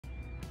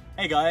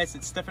Hey guys,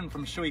 it's Stefan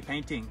from Shui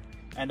Painting,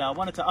 and I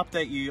wanted to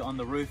update you on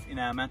the roof in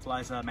our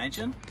Mantalizer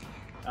mansion.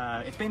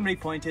 It's been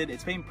repointed,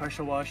 it's been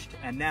pressure washed,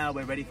 and now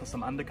we're ready for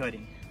some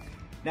undercoating.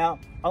 Now,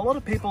 a lot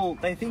of people,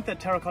 they think that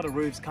terracotta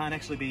roofs can't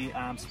actually be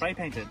spray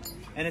painted,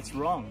 and it's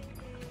wrong,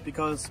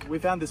 because we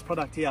found this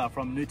product here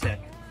from NewTek.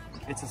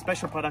 It's a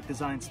special product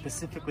designed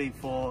specifically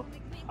for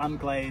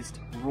unglazed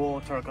raw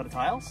terracotta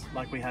tiles,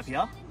 like we have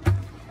here.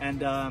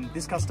 And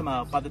this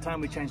customer, by the time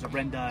we changed the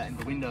render and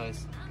the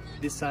windows,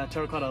 this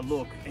terracotta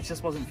look, it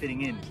just wasn't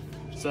fitting in.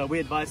 So we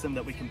advised them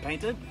that we can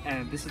paint it,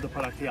 and this is the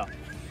product here.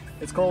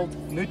 It's called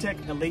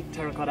NewTek Elite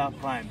Terracotta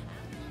Prime,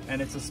 and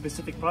it's a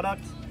specific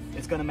product.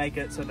 It's going to make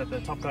it so that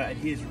the top coat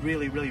adheres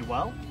really, really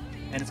well,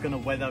 and it's going to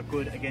weather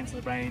good against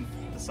the rain,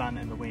 the sun,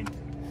 and the wind.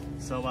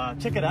 So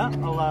check it out.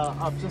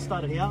 I've just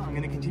started here. I'm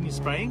going to continue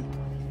spraying,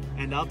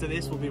 and after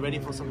this, we'll be ready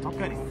for some top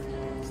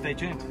coating. Stay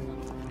tuned.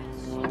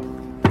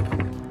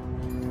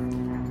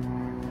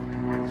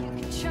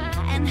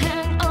 Try and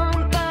hang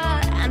on,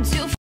 but I'm too